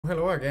So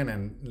hello again,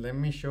 and let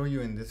me show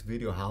you in this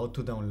video how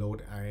to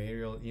download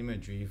aerial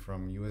imagery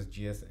from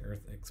USGS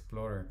Earth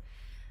Explorer.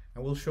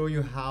 I will show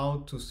you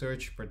how to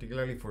search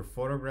particularly for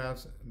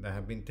photographs that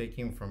have been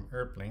taken from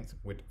airplanes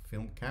with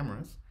film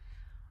cameras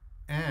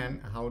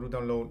and how to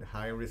download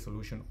high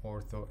resolution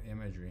ortho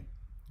imagery.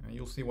 And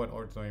you'll see what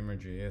ortho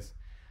imagery is.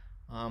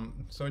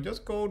 So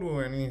just go to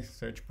any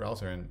search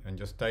browser and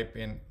just type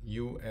in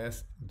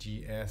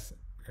USGS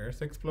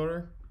Earth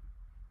Explorer,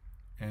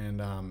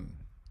 and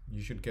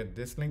you should get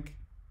this link.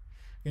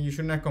 And you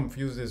should not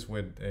confuse this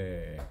with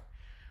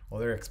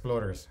other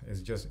explorers.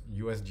 It's just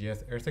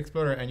USGS Earth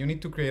Explorer, and you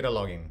need to create a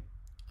login.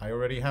 I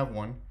already have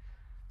one,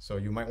 so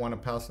you might want to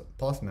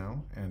pause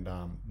now and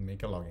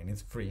make a login.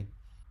 It's free.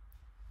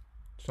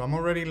 So I'm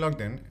already logged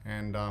in,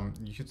 and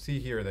you should see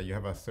here that you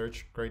have a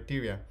search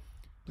criteria.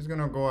 Just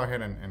gonna go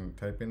ahead and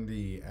type in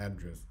the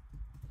address,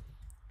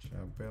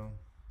 Chapel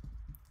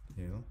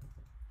Hill,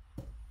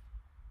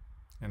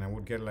 and I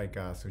would get like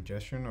a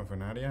suggestion of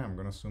an area. I'm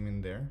gonna zoom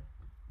in there.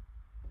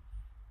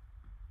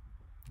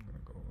 I'm gonna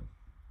go to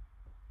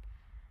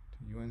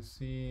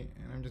UNC,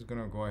 and I'm just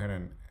gonna go ahead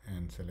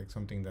and select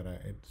something that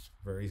it's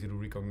very easy to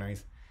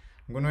recognize.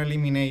 I'm gonna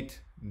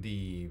eliminate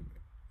the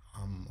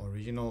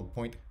original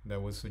point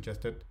that was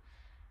suggested,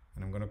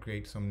 and I'm gonna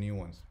create some new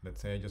ones.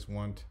 Let's say I just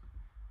want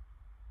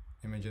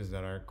images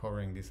that are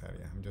covering this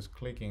area. I'm just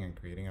clicking and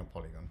creating a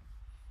polygon.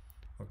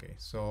 Okay,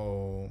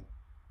 so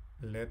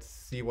let's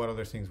see what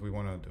other things we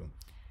want to do.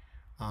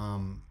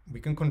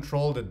 We can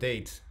control the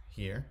dates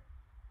here.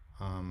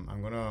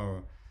 I'm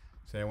gonna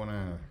say I want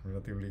a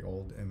relatively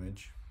old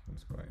image.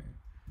 Let's go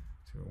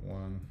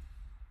 01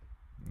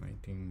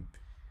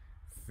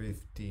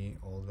 1950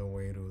 all the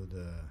way to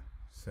the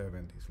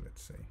 70s,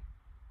 let's say.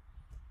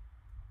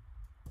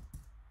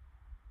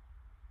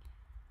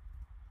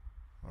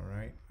 All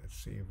right, let's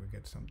see if we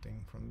get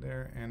something from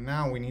there. And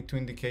now we need to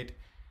indicate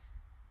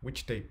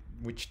which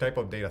type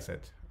of data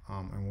set.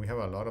 And we have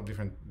a lot of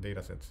different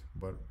data sets,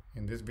 but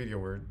in this video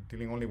we're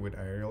dealing only with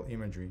aerial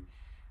imagery,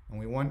 and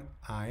we want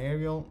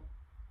aerial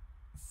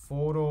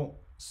photo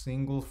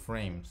single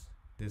frames.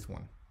 This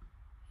one.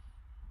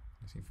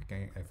 Let's see if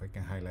I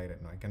can highlight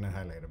it. No, I cannot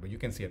highlight it, but you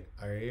can see it.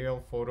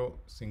 Aerial photo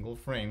single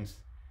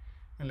frames,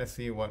 and let's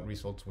see what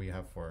results we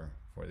have for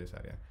this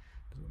area.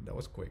 That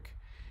was quick.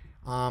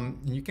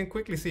 You can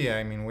quickly see,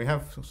 I mean, we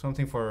have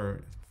something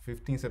for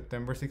 15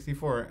 September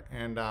 64,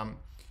 and I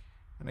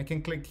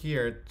can click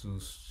here to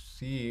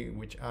see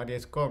which area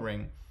is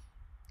covering,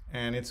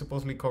 and it's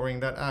supposedly covering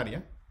that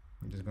area.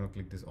 I'm just going to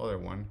click this other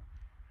one,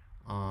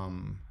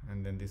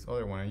 and then this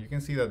other one, and you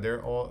can see that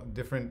they're all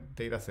different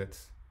data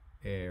sets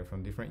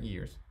from different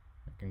years.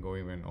 I can go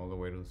even all the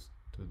way to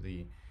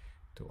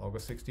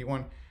August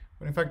 61,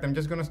 but in fact I'm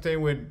just going to stay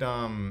with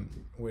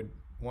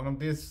one of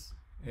these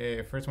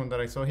first one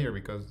that I saw here,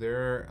 because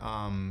they're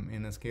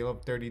in a scale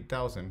of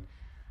 30,000,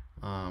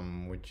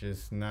 which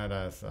is not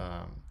as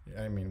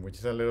which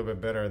is a little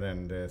bit better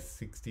than the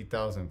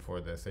 60,000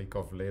 for the sake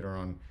of later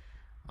on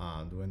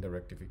doing the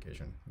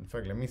rectification. In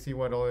fact, let me see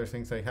what other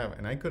things I have,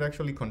 and I could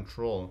actually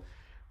control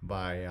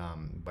by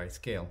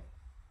scale,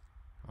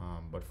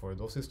 but for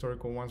those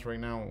historical ones right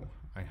now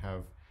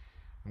I'm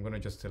gonna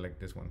just select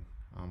this one.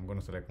 I'm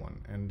gonna select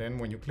one, and then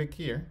when you click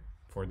here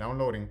for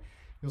downloading,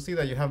 you'll see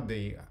that you have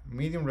the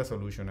medium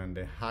resolution and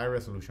the high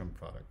resolution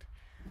product.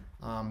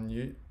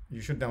 You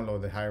should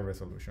download the high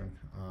resolution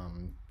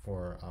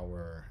for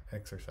our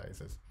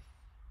exercises.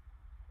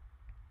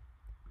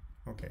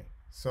 Okay,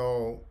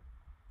 so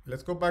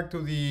let's go back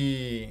to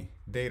the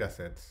data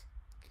sets,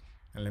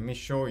 and let me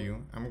show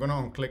you. I'm gonna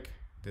unclick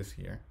this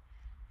here,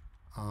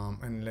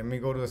 and let me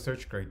go to the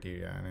search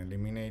criteria and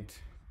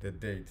eliminate the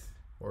dates,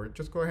 or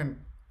just go ahead.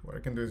 What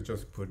I can do is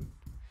just put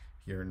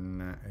here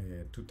in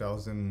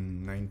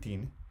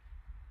 2019,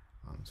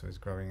 so it's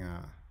grabbing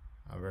a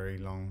very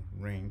long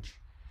range.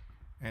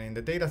 And in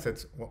the data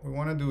sets, what we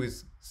want to do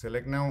is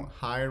select now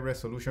high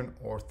resolution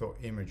ortho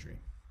imagery,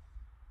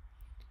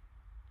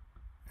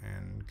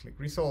 and click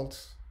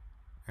results,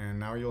 and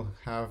now you'll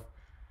have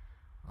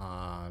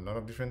a lot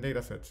of different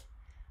data sets.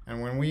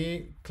 And when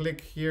we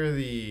click here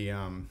the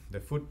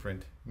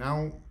footprint,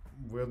 now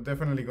we're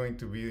definitely going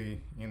to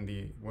be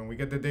when we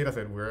get the data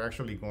set, we're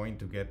actually going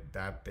to get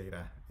that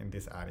data in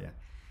this area.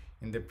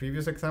 In the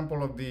previous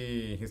example of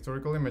the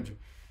historical image,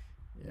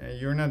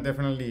 you're not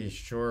definitely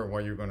sure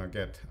what you're gonna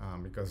get,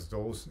 because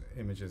those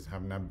images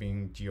have not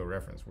been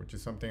georeferenced, which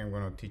is something I'm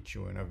gonna teach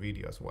you in a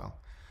video as well.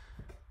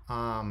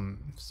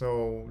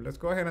 So let's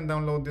go ahead and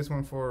download this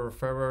one for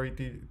February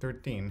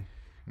 13,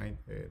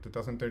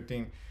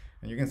 2013.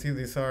 And you can see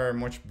these are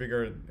much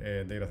bigger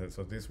data sets,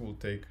 so this will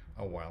take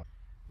a while.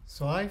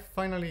 So I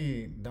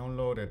finally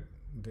downloaded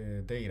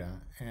the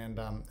data, and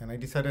I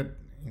decided,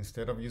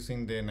 instead of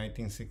using the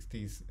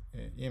 1960s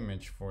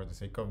image for the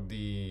sake of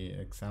the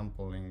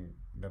exampling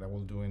that I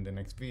will do in the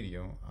next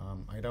video,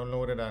 I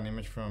downloaded an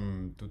image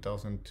from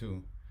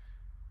 2002,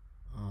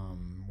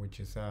 which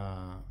is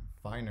a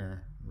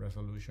finer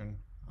resolution,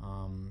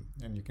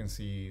 and you can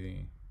see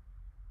the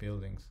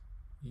buildings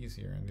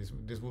easier, and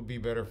this will be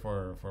better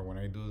for when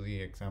I do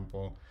the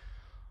example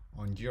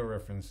on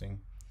georeferencing.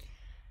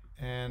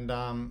 And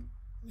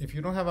if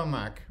you don't have a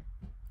Mac,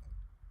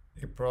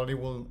 it probably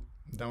will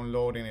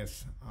download in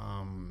its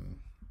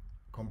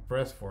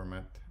compressed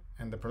format.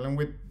 And the problem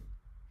with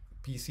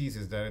PCs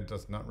is that it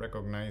does not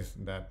recognize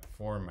that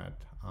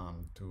format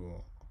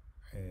to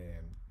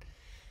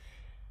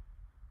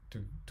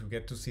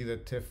get to see the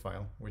TIFF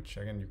file, which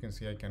again you can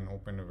see I can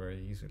open it very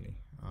easily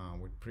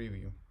with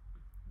preview.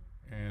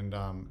 And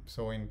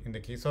so in the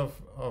case of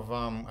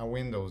a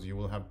Windows, you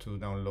will have to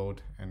download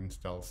and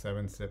install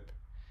 7-zip,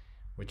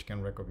 which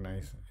can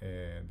recognize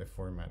the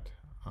format.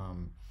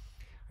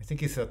 I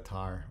think it's a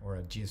tar or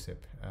a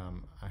gzip.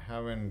 I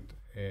haven't,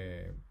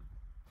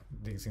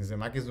 since the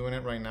Mac is doing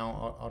it right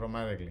now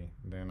automatically,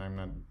 then I'm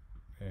not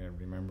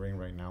remembering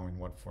right now in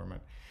what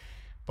format.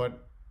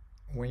 But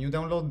when you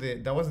download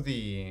that was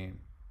the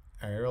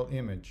aerial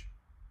image,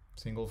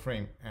 single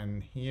frame,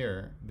 and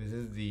here, this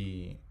is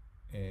the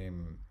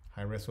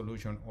high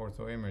resolution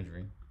ortho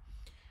imagery,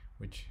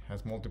 which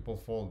has multiple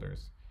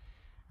folders.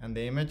 And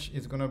the image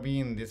is gonna be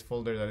in this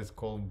folder that is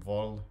called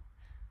vol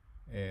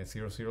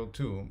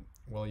 002.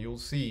 Well, you'll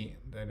see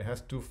that it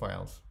has 2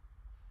 files.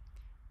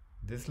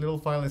 This little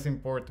file is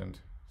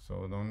important,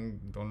 so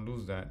don't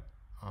lose that,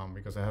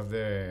 because I have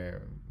the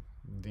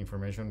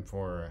information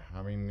for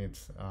having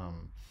its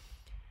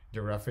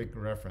geographic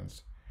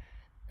reference.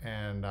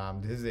 And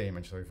this is the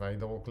image. So if I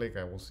double click,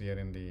 I will see it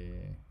in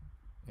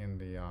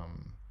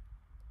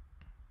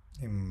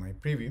my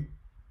preview,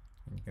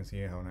 and you can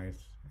see how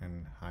nice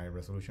and high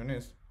resolution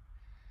is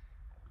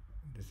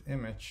this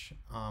image.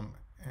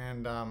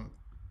 And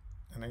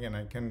again,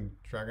 I can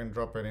drag and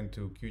drop it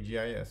into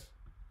QGIS.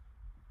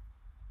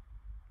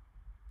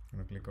 I'm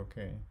gonna click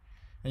OK,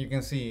 and you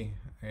can see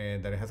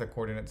that it has a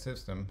coordinate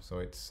system, so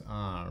it's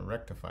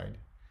rectified.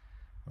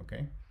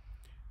 Okay,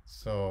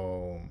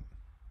 so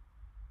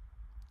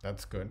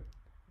that's good.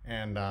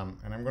 And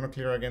I'm gonna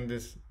clear again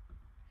this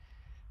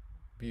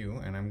view,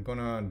 and I'm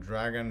gonna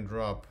drag and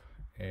drop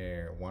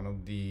one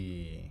of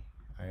the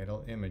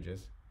idle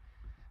images,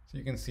 so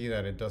you can see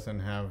that it doesn't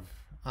have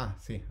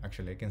see,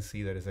 actually I can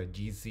see that it's a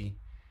GZ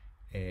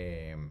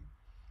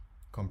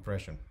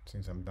compression,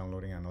 since I'm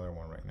downloading another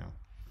one right now.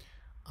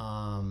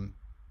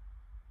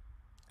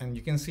 And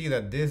you can see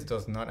that this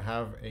does not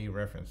have a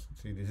reference.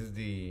 See, this is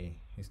the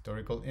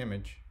historical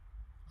image,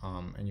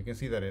 and you can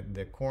see that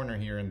the corner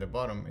here in the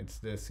bottom, it's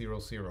the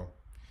 00.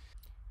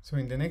 So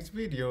in the next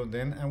video,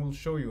 then I will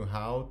show you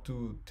how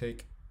to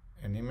take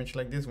an image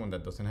like this one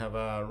that doesn't have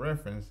a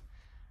reference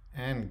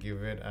and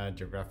give it a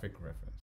geographic reference.